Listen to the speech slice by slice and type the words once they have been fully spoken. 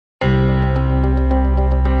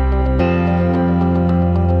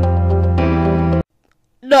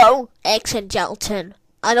No, Exengelton.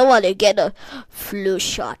 I don't want to get a flu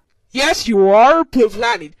shot. Yes, you are, Blue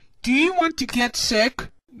Planet. Do you want to get sick?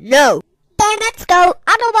 No. Then let's go,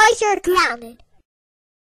 otherwise you're grounded.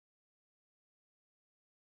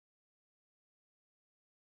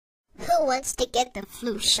 Who wants to get the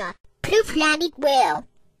flu shot? Blue Planet will.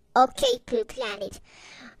 Okay, Blue Planet.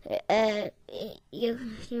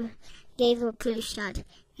 You gave a flu shot.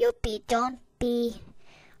 Don't be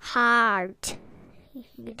hard.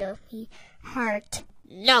 You don't be hurt.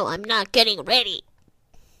 No, I'm not getting ready.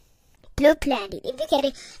 Blue Planet, if you get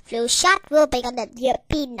a flu shot, we'll be gonna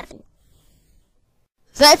be nothing.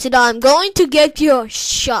 That's it, I'm going to get your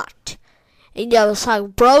shot. And the other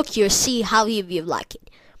side broke, you'll see how you like it.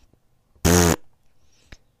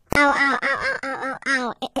 Ow, ow, ow, ow, ow, ow,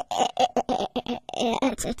 ow.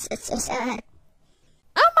 It's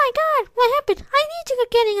Oh my god, what happened? I need to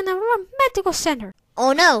get in the medical center.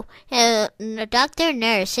 Oh no, the doctor,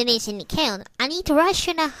 nurse, it is in the count. I need to rush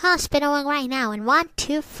to the hospital right now in 1,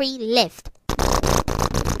 2, 3, lift.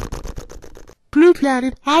 Blue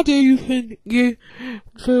Planet, how do you think you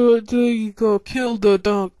go kill the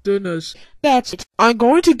doctor nurse? That's it. I'm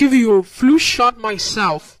going to give you a flu shot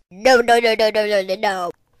myself. No.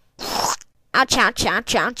 Ouch, ouch,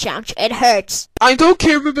 ouch, ouch, ouch. It hurts. I don't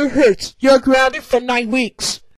care if it hurts. You're grounded for 9 weeks.